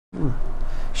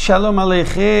Shalom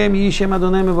Aleichem, Yishem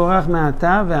Adonai Mevorach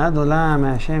Me'ata Ve'ad Olam.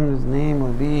 Hashem's name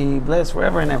will be blessed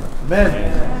forever and ever.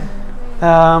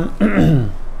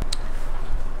 Amen.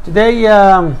 Today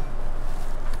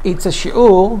it's a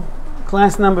shiur,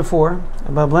 class number 4,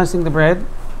 about blessing the bread.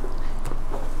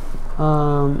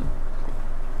 Followed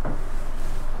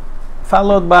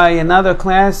by another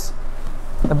class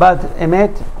about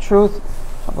emet, truth.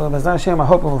 B'ezrat Hashem, I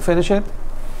hope we will finish it.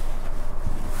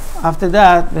 After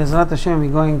that, B'ezrat Hashem,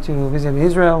 we're going to visit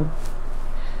Israel.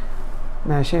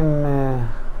 May Hashem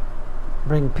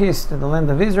bring peace to the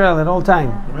land of Israel at all time.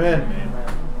 Amen.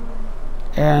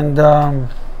 And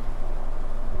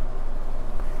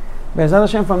B'ezrat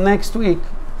Hashem, from next week,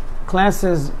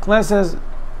 classes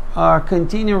are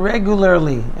continue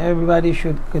regularly. Everybody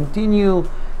should continue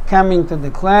coming to the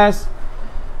class.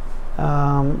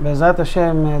 B'ezrat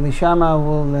Hashem, Lishama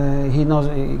will, he knows,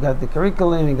 he got the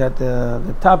curriculum, he got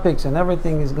the topics and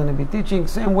everything. He's going to be teaching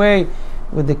same way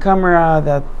with the camera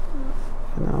that,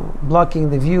 blocking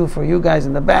the view for you guys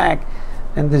in the back,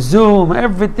 and the Zoom,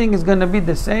 everything is going to be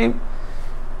the same.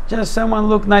 Just someone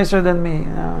look nicer than me.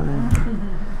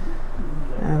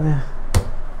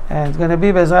 And it's going to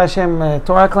be B'ezrat Hashem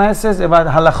Torah classes about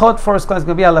halachot. First class is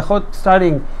going to be halachot,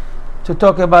 starting to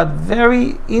talk about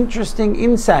very interesting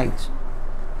insights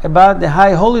about the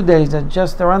high holidays that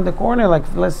just around the corner, like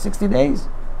the last 60 days.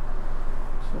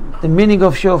 The meaning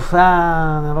of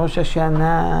Shofar, and Rosh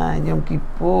Hashanah, and Yom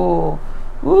Kippur.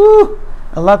 Woo!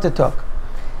 A lot to talk.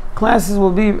 Classes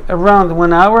will be around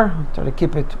 1 hour. Try to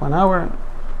keep it 1 hour.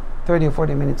 30 or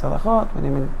 40 minutes halachot, 20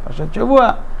 minutes Parshat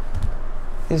Shavua.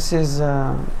 This is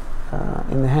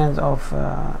in the hands of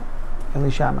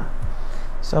Elishama.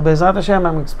 So B'ezrat Hashem,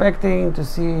 I'm expecting to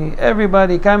see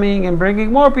everybody coming and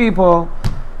bringing more people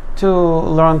to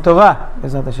learn Torah.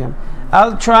 B'ezrat Hashem.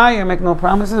 I'll try, I make no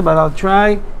promises, but I'll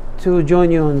try to join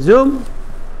you on Zoom.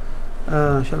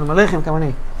 Shalom Aleichem, come on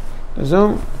in.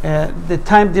 Zoom. The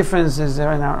time difference is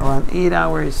around 8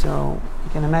 hours, so you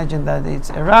can imagine that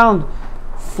it's around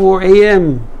 4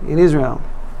 a.m. in Israel.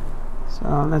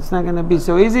 So that's not going to be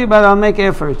so easy, but I'll make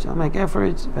efforts.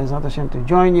 B'ezrat Hashem, to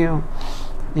join you.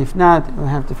 If not, you'll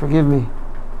have to forgive me.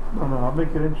 No, I'll make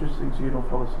it interesting so you don't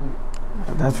fall asleep.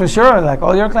 That's for sure, like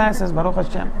all your classes, Baruch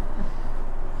Hashem.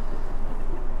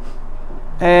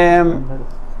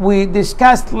 We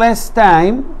discussed last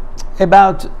time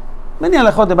about many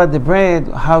halachot about the bread,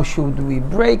 how should we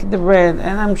break the bread,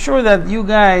 and I'm sure that you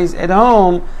guys at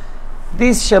home,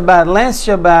 this Shabbat, last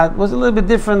Shabbat, was a little bit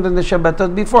different than the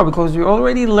Shabbatot before, because you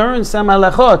already learned some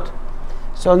halachot.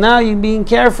 So now you're being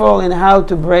careful in how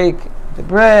to break the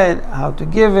bread, how to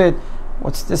give it,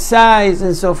 what's the size,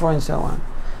 and so forth and so on.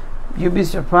 You'd be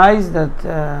surprised that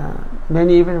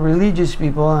many even religious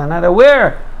people are not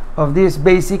aware of this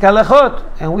basic halachot,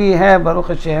 and we have, Baruch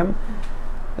Hashem,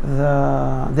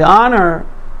 the honor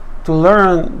to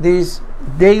learn these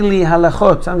daily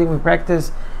halachot, something we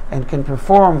practice and can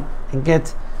perform and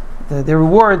get the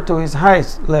reward to his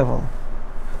highest level.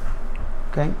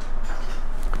 Okay?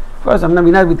 Of course, we're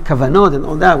not with kavanot and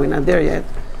all that, we're not there yet.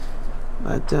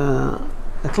 But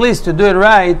at least to do it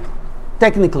right,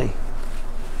 technically.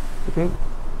 Okay?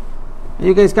 Are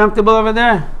you guys comfortable over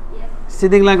there? Yes.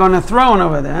 Sitting like on a throne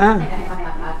over there, huh?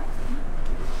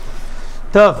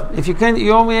 Tough. If you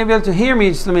won't be able to hear me,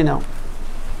 just let me know.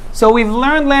 So we've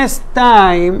learned last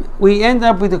time, we end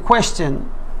up with a question.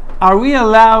 Are we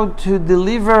allowed to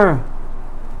deliver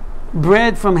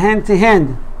bread from hand to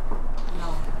hand?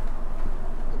 No.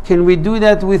 Can we do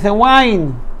that with a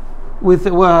wine? With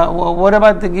what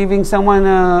about giving someone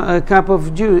a cup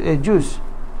of juice,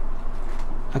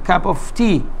 a cup of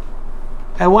tea,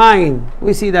 a wine?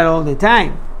 We see that all the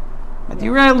time, but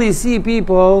you rarely see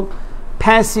people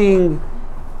passing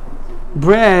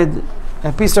bread,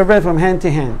 a piece of bread from hand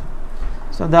to hand.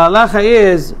 So the halacha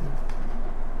is,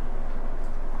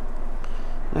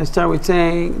 let's start with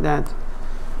saying that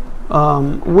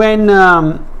when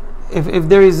if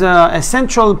there is a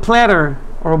central platter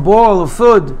or a bowl of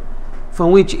food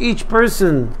from which each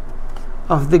person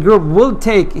of the group will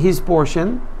take his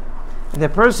portion, the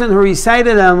person who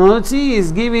recited Hamotzi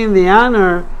is given the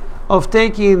honor of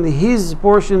taking his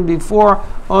portion before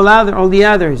all the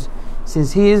others,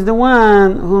 since he is the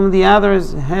one whom the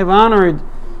others have honored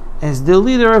as the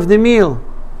leader of the meal.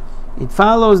 It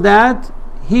follows that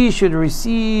he should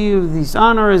receive this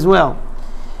honor as well.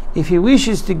 If he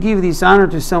wishes to give this honor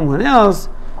to someone else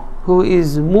who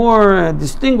is more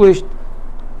distinguished,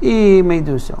 he may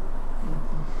do so.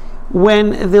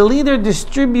 When the leader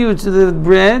distributes the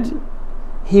bread,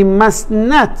 he must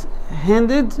not hand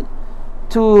it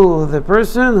to the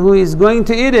person who is going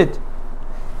to eat it.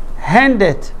 Hand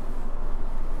it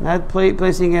not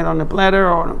placing it on a platter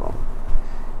or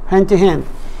hand to hand.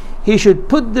 He should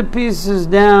put the pieces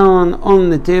down on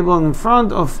the table in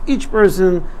front of each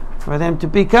person for them to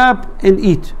pick up and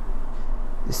eat.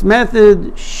 This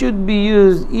method should be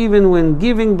used even when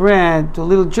giving bread to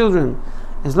little children,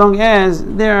 as long as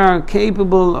they are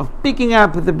capable of picking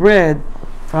up the bread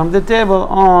from the table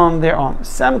on their own.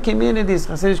 Some communities,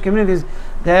 Hasidic communities,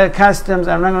 their customs,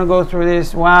 I'm not going to go through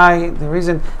this, why, the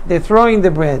reason, they're throwing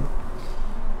the bread.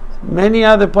 Many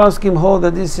other poskim hold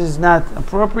that this is not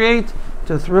appropriate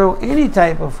to throw any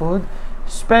type of food,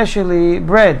 especially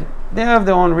bread. They have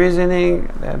their own reasoning,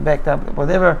 they're backed up,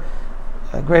 whatever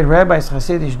great rabbis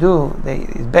Hasidic do,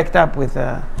 it's backed up with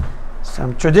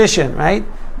some tradition, right?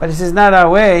 But this is not our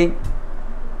way.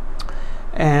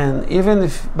 And even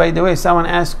if, by the way, someone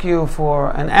asks you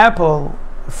for an apple,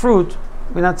 fruit,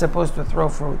 we're not supposed to throw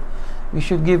fruit. We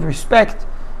should give respect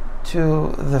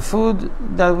to the food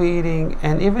that we're eating,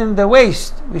 and even the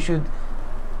waste. We should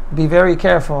be very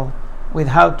careful with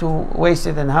how to waste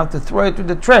it and how to throw it to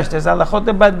the trash. There's halachot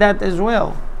about that as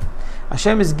well.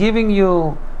 Hashem is giving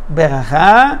you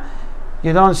beracha,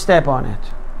 you don't step on it.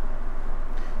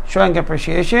 Showing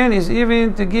appreciation is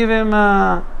even to give him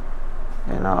honor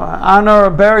or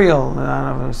burial. I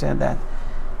don't know if I said that.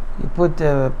 You put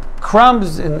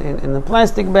crumbs in a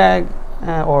plastic bag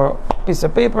or piece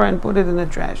of paper and put it in the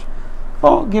trash.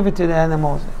 Or give it to the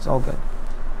animals. It's all good.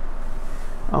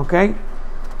 Okay?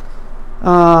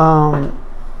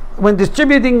 When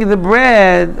distributing the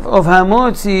bread of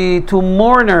hamotzi to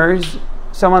mourners,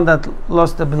 someone that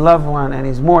lost a beloved one and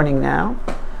is mourning now,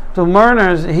 to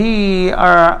mourners who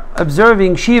are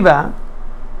observing Shiva,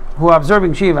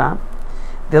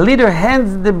 the leader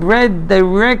hands the bread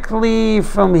directly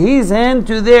from his hand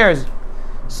to theirs.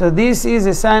 So this is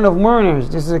a sign of mourners.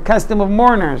 This is a custom of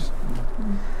mourners.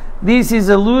 This is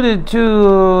alluded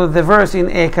to the verse in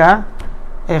Echa.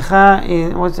 Echa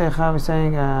in, what's Echa we're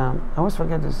saying? I always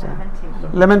forget this.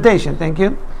 Lamentation, thank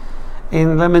you.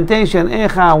 In Lamentation,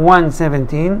 Echa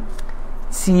 1:17,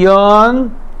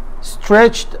 Zion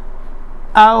stretched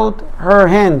out her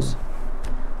hands.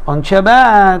 On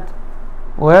Shabbat,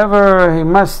 however,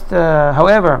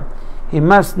 he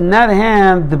must not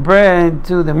hand the bread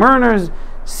to the mourners,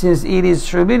 since it is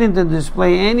forbidden to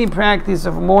display any practice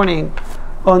of mourning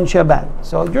on Shabbat.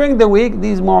 So during the week,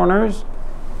 these mourners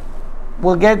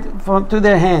will get to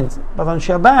their hands. But on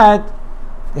Shabbat,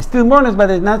 they're still mourners, but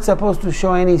they're not supposed to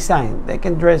show any sign. They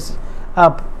can dress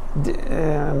up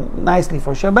nicely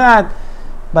for Shabbat,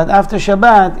 but after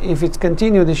Shabbat, if it's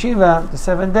continued, the Shiva, the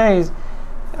 7 days,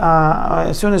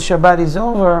 as soon as Shabbat is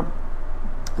over,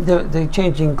 they're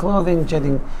changing clothing,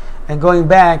 and going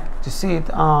back to sit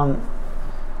on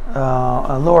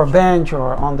a lower bench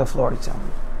or on the floor itself.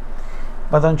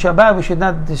 But on Shabbat, we should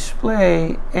not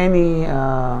display any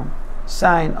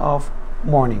sign of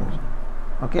mourning.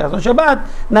 Okay, as on Shabbat,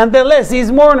 nonetheless,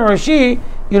 he's mourner or she,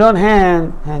 you don't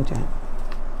hand to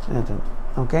hand.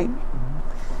 Okay?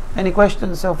 Any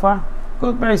questions so far?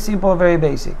 Good, very simple, very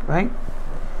basic, right?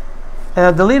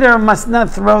 The leader must not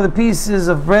throw the pieces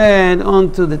of bread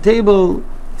onto the table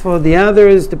for the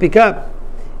others to pick up.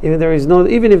 Even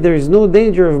if there is no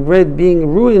danger of bread being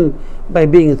ruined by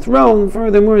being thrown.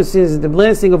 Furthermore, since the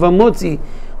blessing of Hamotzi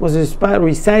was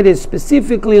recited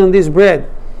specifically on this bread,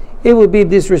 it would be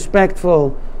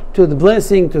disrespectful to the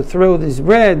blessing to throw this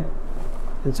bread,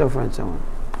 and so forth and so on.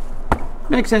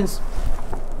 Makes sense?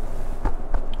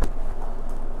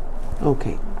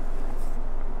 Okay.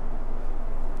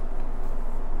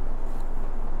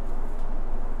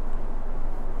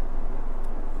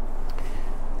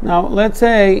 Now, let's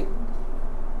say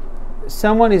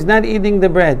someone is not eating the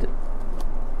bread.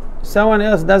 Someone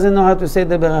else doesn't know how to say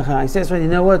the beracha. He says, well, you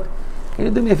know what? Can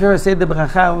you do me a favor, say the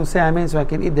beracha, I will say amen so I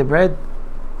can eat the bread?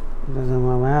 He doesn't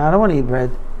know, I don't want to eat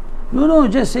bread. No,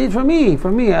 just say it for me. So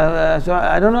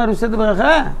I don't know how to say the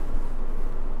beracha.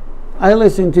 I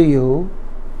listen to you.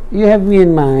 You have me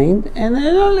in mind, and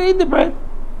then I'll eat the bread.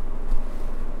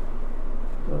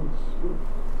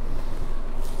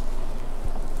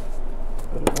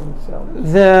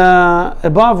 The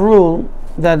above rule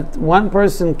that one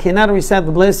person cannot recite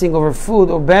the blessing over food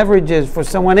or beverages for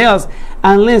someone else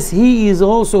unless he is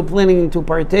also planning to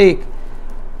partake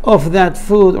of that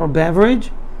food or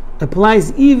beverage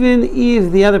applies even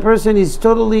if the other person is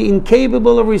totally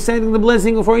incapable of reciting the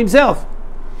blessing for himself.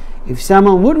 If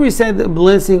someone would recite the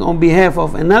blessing on behalf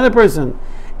of another person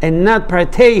and not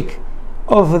partake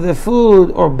of the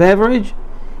food or beverage,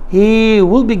 he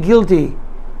will be guilty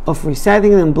of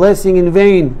reciting and blessing in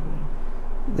vain.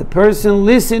 The person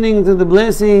listening to the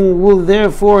blessing will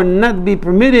therefore not be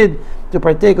permitted to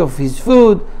partake of his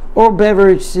food or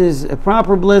beverages, a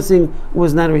proper blessing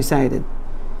was not recited.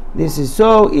 This is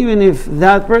so even if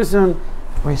that person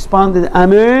responded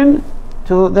Amen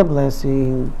to the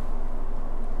blessing.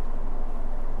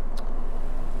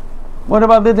 What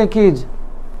about little kids?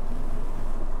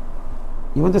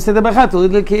 You want to say the bracha to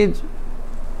little kids?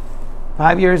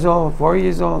 5 years old, 4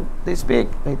 years old, they speak,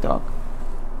 they talk.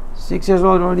 6 years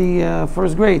old, already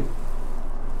first grade.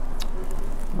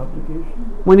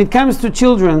 When it comes to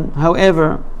children,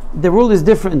 however, the rule is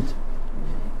different.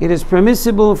 It is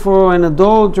permissible for an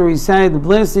adult to recite the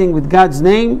blessing with God's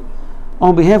name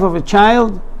on behalf of a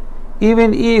child,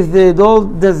 even if the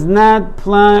adult does not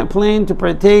plan to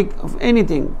partake of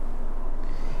anything.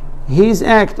 His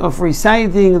act of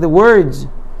reciting the words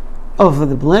of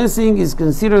the blessing is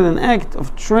considered an act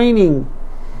of training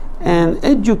and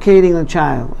educating the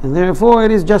child, and therefore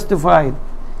it is justified.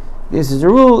 This is a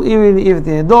rule even if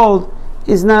the adult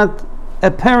is not a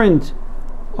parent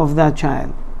of that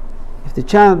child. If the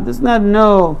child does not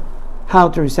know how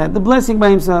to recite the blessing by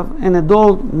himself, an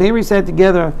adult may recite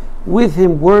together with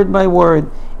him word by word,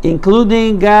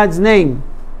 including God's name.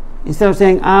 Instead of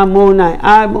saying Amonai,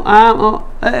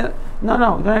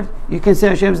 no, you can say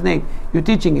Hashem's name. You're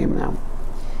teaching him now.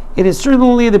 It is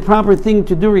certainly the proper thing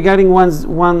to do regarding one's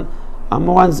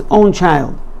own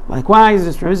child. Likewise,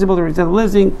 it's permissible to recite the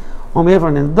blessing on behalf of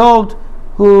an adult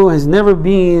who has never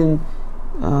been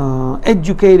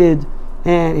educated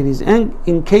and it is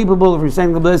incapable of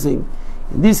reciting the blessing.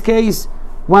 In this case,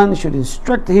 one should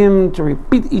instruct him to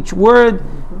repeat each word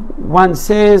one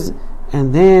says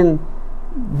and then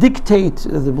dictate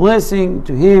the blessing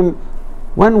to him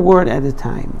one word at a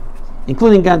time,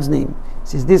 including God's name.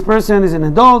 Since this person is an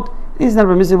adult, it is not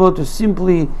permissible to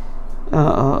simply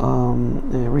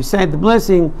recite the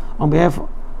blessing on behalf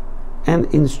and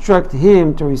instruct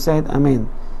him to recite Amen.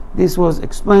 This was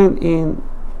explained in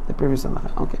the previous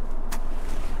halacha. Okay,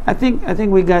 I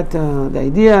think we got the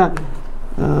idea.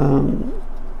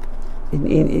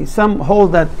 In some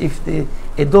hold that if the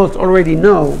adults already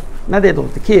know, not the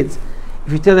adults, the kids,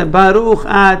 if you tell them Baruch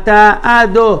Ata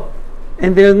Ado,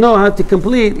 and they'll know how to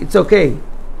complete, it's okay.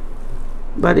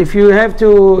 But if you have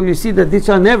to, you see that these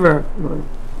are never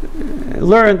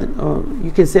learned, or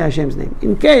you can say Hashem's name.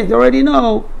 In case they already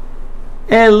know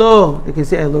Elo, they can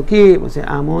say Eloki, or say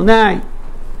Amonai.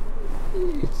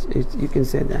 You can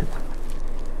say that.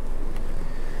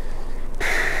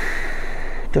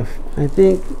 Tough. I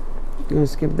think I'm going to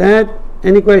skip that.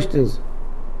 Any questions?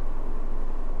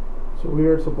 So we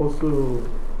are supposed to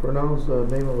pronounce the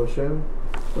name of Hashem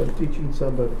when teaching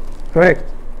somebody. Correct.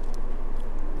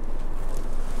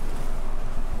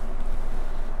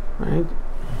 Right?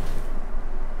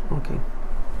 Okay.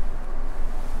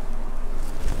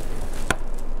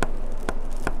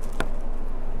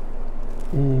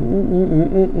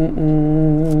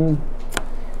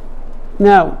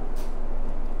 Now,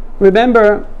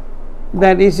 remember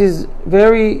that this is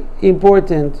very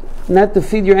important not to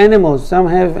feed your animals. Some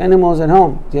have animals at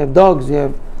home. You have dogs, you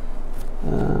have, I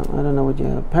don't know what you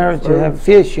have, parrots, you have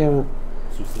fish. You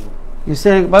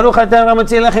say, Baruch atah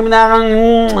Ramatzi Lachem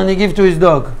Na'aran, and you give to his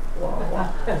dog.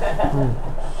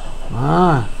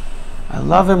 I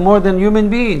love him more than human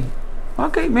being.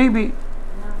 Okay, maybe.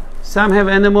 Some have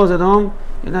animals at home.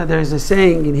 You know, there is a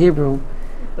saying in Hebrew.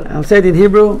 I'll say it in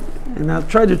Hebrew, and I'll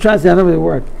try to translate how it will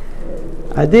work.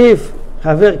 עדיף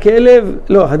חבר כלב,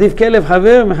 לא, עדיף כלב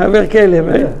חבר מחבר כלב.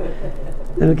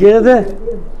 אתה מכיר את זה?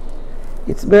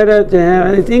 It's better to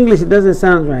have, in English it doesn't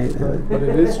sound right. But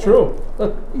it is true.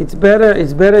 It's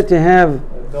better to have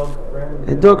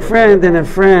a dog friend than a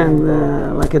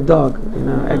friend like a dog, you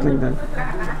know, act like that.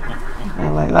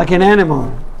 Like an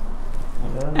animal.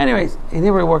 Anyways, in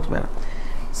Hebrew it works better.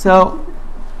 So,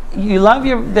 you love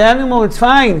the animal, it's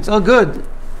fine, it's all good.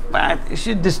 But you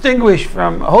should distinguish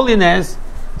from holiness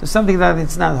to something that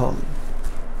it's not holy.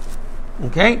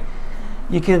 Okay?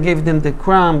 You can give them the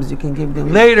crumbs, you can give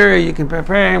them later, you can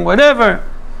prepare them, whatever,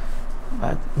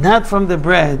 but not from the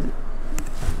bread.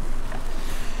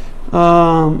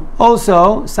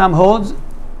 Also, some holds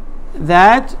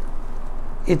that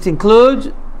it includes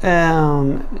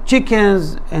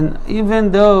chickens and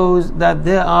even those that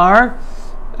they are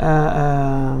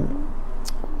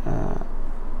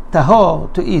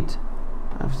tahor, to eat.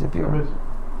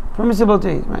 Permissible to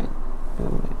eat, right?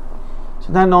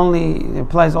 So not only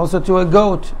applies also to a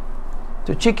goat,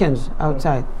 to chickens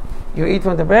outside. You eat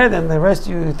from the bread and the rest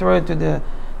you throw it to the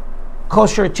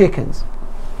kosher chickens.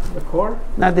 The core?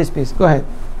 Not this piece. Go ahead.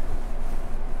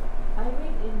 I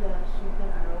read in the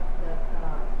Shulchan Aruch that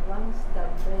once the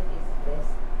bread is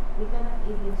blessed, we cannot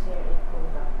even share it to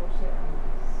the kosher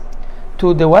animals.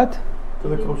 To the what? To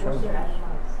the kosher animals.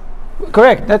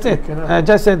 Correct, that's it. cannot. I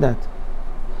just said that.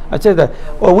 I said that.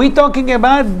 Well, we're talking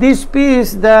about this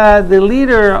piece that the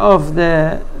leader of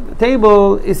the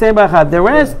table is saying Bracha. The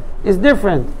rest is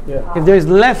different. Yeah. If there's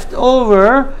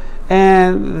leftover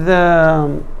and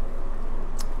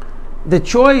the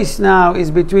choice now is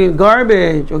between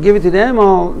garbage or give it to the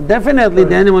animal, definitely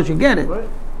the animal should get it. Right.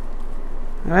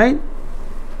 Right?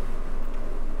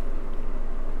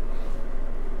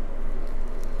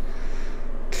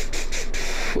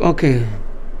 Okay.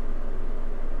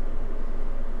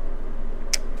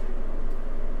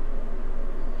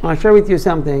 I'll share with you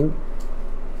something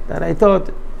that I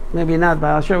thought maybe not, but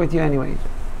I'll share with you anyways.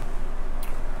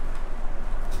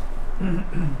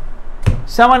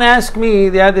 Someone asked me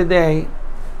the other day,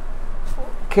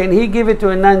 can he give it to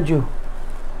a non-Jew?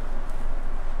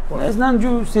 There's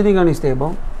non-Jew sitting on his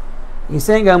table. He's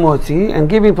saying Amotzi and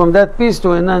giving from that piece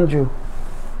to a non-Jew.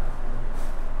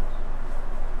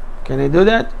 Can I do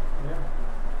that?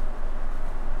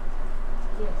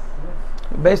 Yes.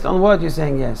 Based on what you're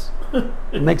saying yes?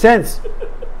 It makes sense.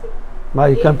 Well,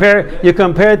 you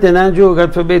compare the non-Jew,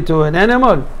 God forbid, to an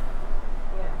animal.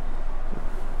 Yeah.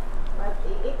 But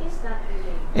it is not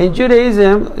really. In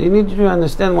Judaism, you need to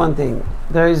understand one thing.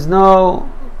 There is no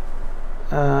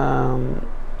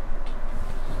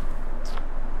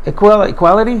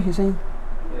equality, you saying?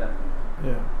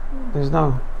 Yeah. There's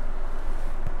no.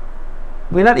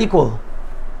 We're not equal.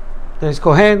 There's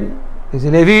Kohen, there's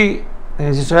a Levi,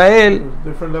 there's Israel. There's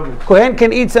different levels. Kohen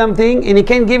can eat something and he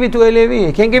can't give it to a Levi.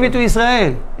 He can't give it to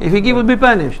Israel. If he give, will be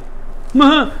punished.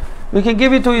 We can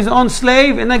give it to his own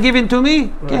slave and not give it to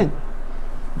me? Right. Can't.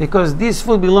 Because this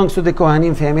food belongs to the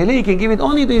Kohanim family. He can give it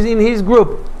only to in his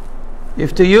group.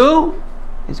 If to you,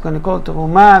 it's going to call to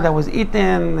Rumah that was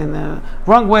eaten in the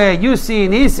wrong way. You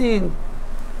sin, he sin.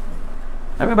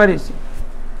 Everybody sin.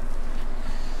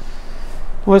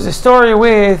 There was a story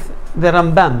with the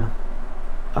Rambam.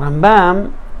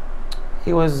 Rambam,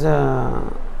 he was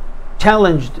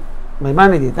challenged by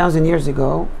humanity 1,000 years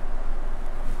ago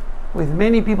with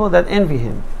many people that envy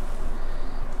him.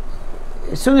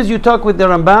 As soon as you talk with the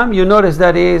Rambam, you notice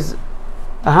that he is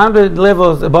 100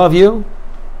 levels above you,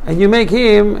 and you make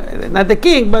him not the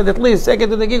king, but at least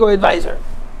second to the king or advisor.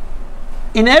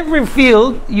 In every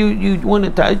field you want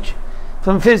to touch,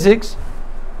 from physics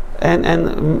and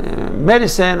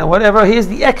medicine or whatever, he is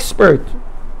the expert.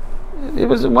 It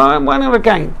was one of a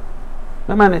kind.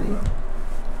 Humanity.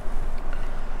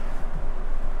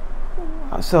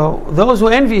 So those who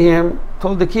envy him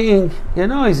told the king, you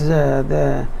know, he's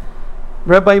the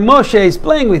Rabbi Moshe is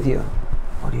playing with you.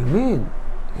 What do you mean?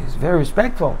 He's very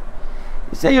respectful.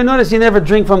 He said, you notice you never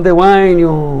drink from the wine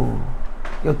you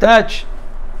touch.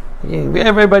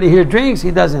 Everybody here drinks,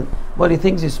 he doesn't. What he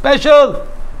thinks is special?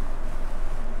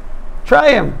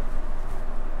 Try him.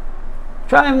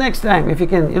 Try him next time if you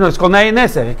can. You know, it's called Nayin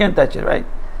Neser. You can't touch it, right?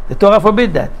 The Torah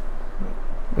forbid that.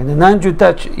 When a non-Jew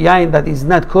touch yain that is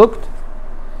not cooked,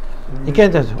 you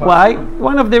can't touch it. Why?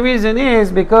 One of the reasons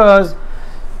is because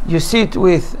you sit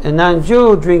with a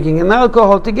non-Jew drinking an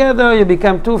alcohol together, you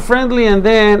become too friendly, and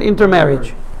then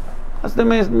intermarriage. That's the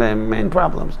main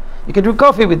problems. You can drink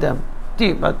coffee with them,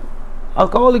 tea, but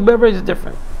alcoholic beverage is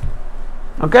different.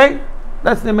 Okay?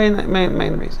 That's the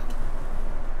main reason.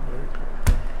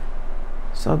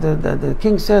 So the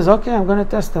king says, okay, I'm going to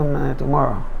test him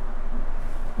tomorrow.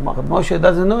 Moshe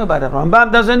doesn't know about it.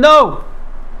 Rambam doesn't know.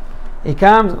 He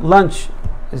comes, lunch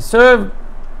is served.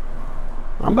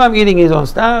 Rambam eating his own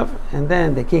stuff, and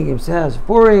then the king himself is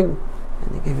pouring,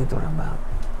 and they give it to Rambam.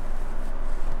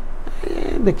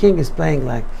 And the king is playing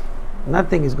like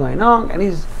nothing is going on, and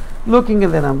he's looking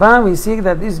at the Rambam. He sees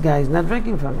that this guy is not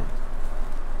drinking from it.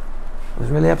 He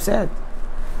was really upset.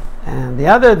 And the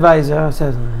other advisor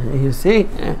says, you see,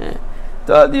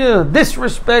 told you,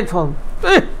 disrespectful,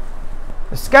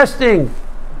 disgusting.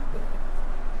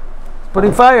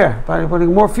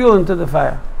 Putting more fuel into the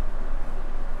fire.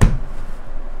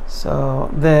 So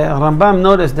the Rambam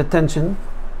noticed the tension,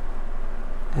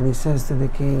 and he says to the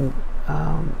king,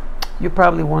 you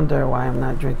probably wonder why I'm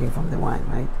not drinking from the wine,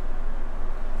 right?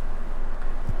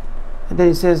 And then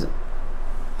he says,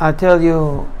 I'll tell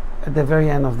you at the very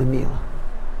end of the meal.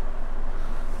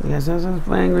 The guy says, I'm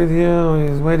playing with you,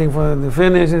 he's waiting for the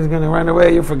finish, he's going to run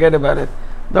away, you forget about it.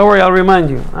 Don't worry, I'll remind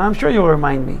you. I'm sure you'll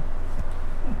remind me.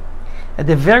 At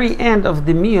the very end of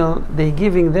the meal, they're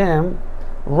giving them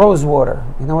rose water.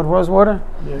 You know what rose water?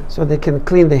 Yeah. So they can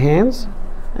clean the hands,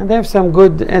 and they have some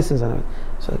good essence on it.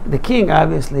 So the king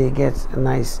obviously gets a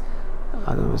nice,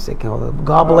 I don't know what they call it,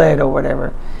 goblet or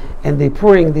whatever, and they're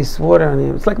pouring this water on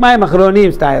him. It's like my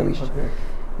machronim stylish. Okay.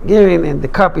 Giving, and the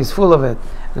cup is full of it.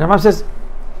 And the Rambam says,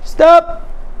 stop!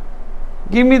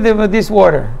 Give me this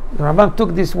water. The Rambam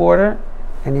took this water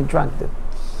and he drank it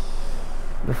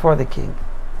before the king.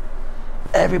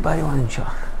 Everybody went in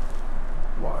shock.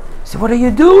 Why? He said, what are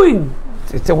you doing?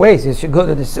 It's a waste. You should go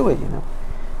to the sewage, you know.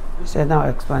 He said, now I'll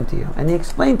explain to you. And he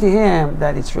explained to him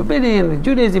that it's forbidden. With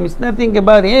Judaism, it's nothing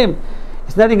about him.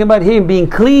 It's nothing about him being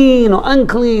clean or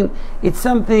unclean. It's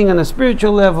something on a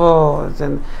spiritual level.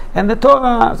 And the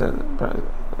Torah said,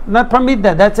 not permit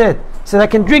that. That's it. He said, I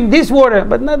can drink this water,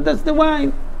 but not that's the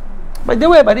wine. By the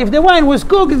way, but if the wine was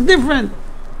cooked, it's different.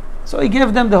 So he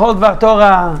gave them the whole Dvar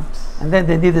Torah, and then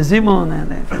they did the Zimun,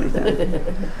 and they finished that.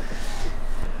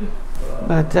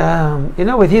 But you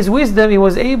know, with his wisdom, he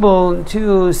was able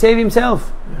to save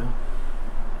himself. Yeah.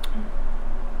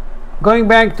 Going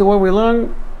back to what we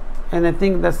learned, and I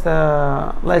think that's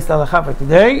the last halacha for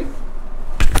today.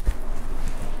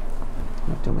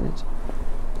 2 minutes.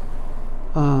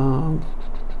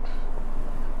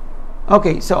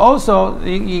 Okay, so also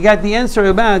you got the answer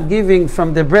about giving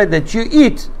from the bread that you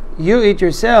eat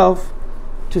yourself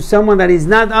to someone that is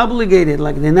not obligated,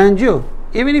 like the non-Jew,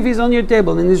 even if he's on your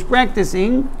table and he's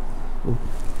practicing.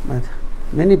 But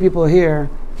many people here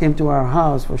came to our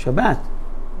house for Shabbat.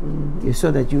 You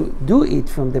saw that you do eat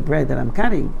from the bread that I'm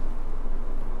cutting.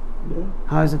 Yeah.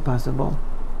 How is it possible?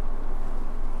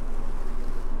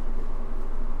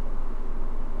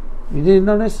 You didn't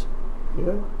notice?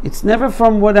 Yeah. It's never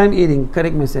from what I'm eating,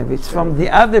 correct myself. It's from the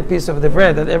other piece of the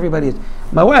bread that everybody eats.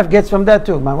 My wife gets from that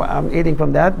too. I'm eating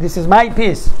from that. This is my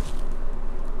piece.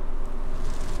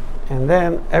 And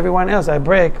then everyone else I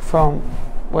break from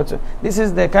what's. This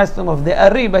is the custom of the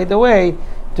Ari, by the way,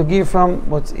 to give from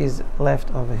what is left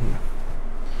over here.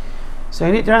 So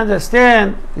you need to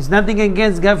understand, it's nothing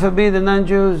against, God forbid, the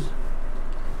non-Jews.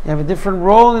 You have a different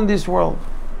role in this world.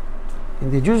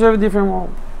 And the Jews have a different role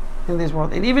in this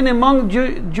world. And even among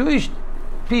Jewish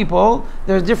people,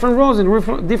 there's different roles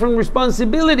and different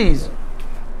responsibilities.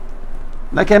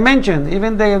 Like I mentioned,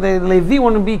 even the Levi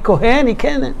want to be Kohen, he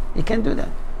can't do that.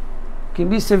 He can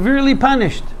be severely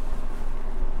punished.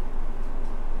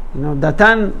 You know,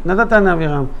 Datan, not Datan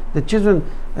Aviram, the children,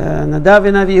 Nadav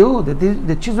and Avihu,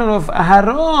 the children of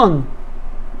Aharon,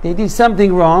 they did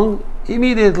something wrong.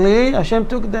 Immediately, Hashem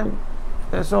took them.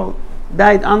 That's all.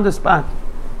 Died on the spot.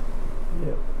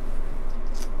 Yeah.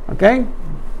 Okay?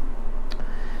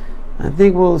 I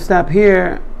think we'll stop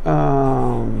here.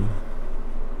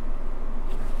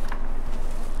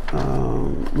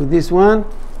 With this one.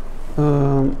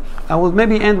 I will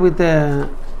maybe end with a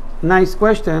nice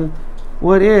question.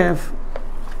 What if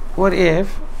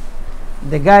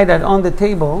the guy that on the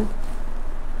table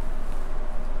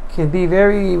can be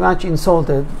very much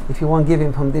insulted if you won't give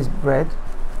him from this bread?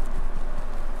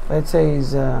 Let's say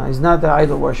he's not the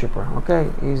idol worshiper, okay?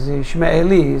 He's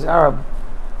Ishmaeli, he's Arab.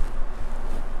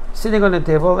 Sitting on the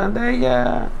table and they,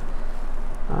 I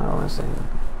don't want to say,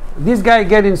 this guy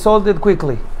get insulted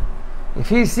quickly. If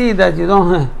he see that you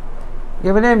don't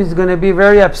give him, he's going to be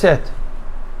very upset.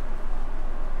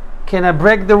 Can I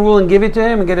break the rule and give it to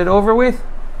him and get it over with?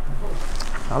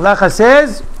 Allah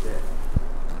says,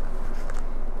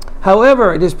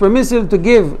 however, it is permissible to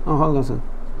give. Oh, hold on a second.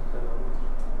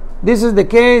 This is the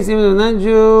case even a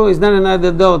non-Jew is not an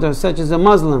adult, such as a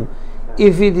Muslim.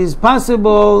 If it is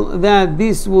possible that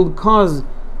this will cause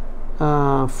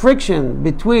friction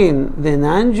between the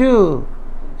non-Jew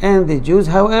and the Jews,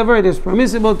 however, it is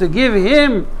permissible to give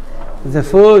him the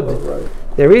food.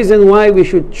 The reason why we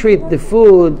should treat the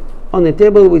food on the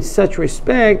table with such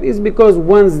respect is because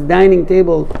one's dining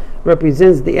table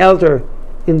represents the altar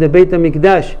in the Beit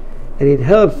HaMikdash, and it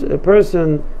helps a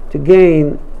person to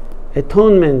gain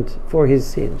atonement for his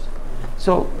sins.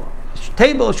 So,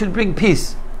 table should bring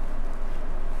peace.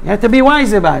 You have to be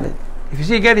wise about it. If you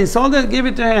see you get insulted, give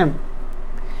it to him.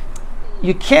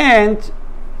 You can't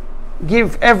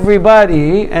give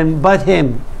everybody and but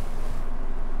him.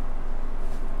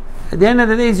 At the end of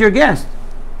the day, he's your guest.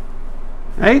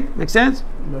 Right? Make sense?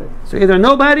 Right. So either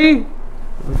nobody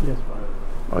Yes,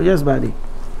 or yes, buddy.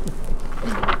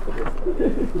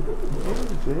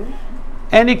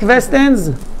 Any questions?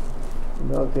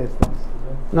 no questions.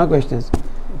 No questions.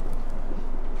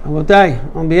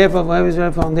 Rabotai, on behalf of Ohev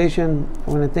Israel Foundation,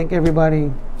 I want to thank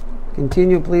everybody.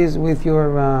 Continue, please, with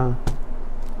your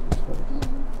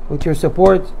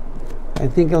support. I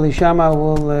think Elishama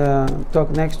will talk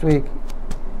next week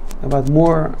about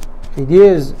more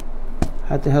ideas,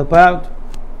 how to help out.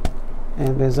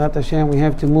 And Be'ezrat Hashem, we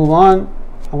have to move on.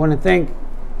 I want to thank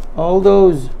all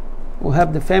those who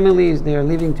have the families. They are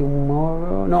leaving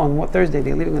tomorrow. No, on Thursday.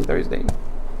 They're leaving on Thursday.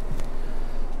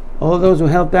 All those who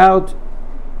helped out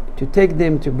to take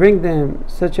them, to bring them.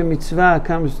 Such a mitzvah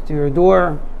comes to your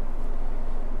door.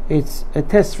 It's a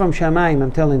test from Shamayim,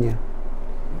 I'm telling you.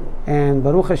 And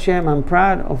Baruch Hashem, I'm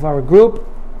proud of our group,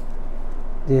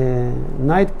 the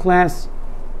night class,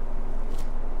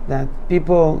 that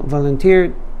people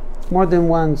volunteered more than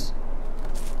once,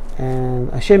 and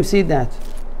Hashem see that.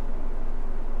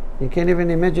 You can't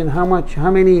even imagine how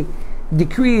many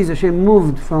degrees Hashem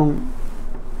moved from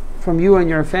you and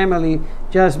your family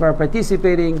just by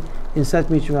participating in such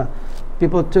mitzvah.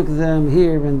 People took them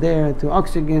here and there to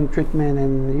oxygen treatment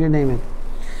and you name it.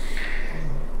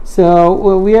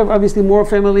 So we have obviously more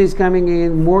families coming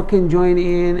in, more can join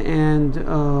in and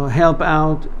help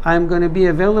out. I'm going to be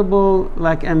available,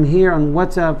 like I'm here on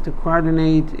WhatsApp, to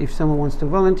coordinate if someone wants to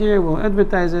volunteer. We'll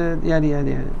advertise it, yada yada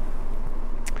yada.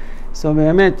 So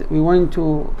we want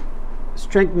to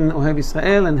strengthen Ohev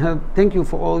Israel and help. Thank you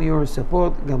for all your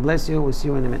support. God bless you. We'll see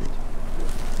you in a minute.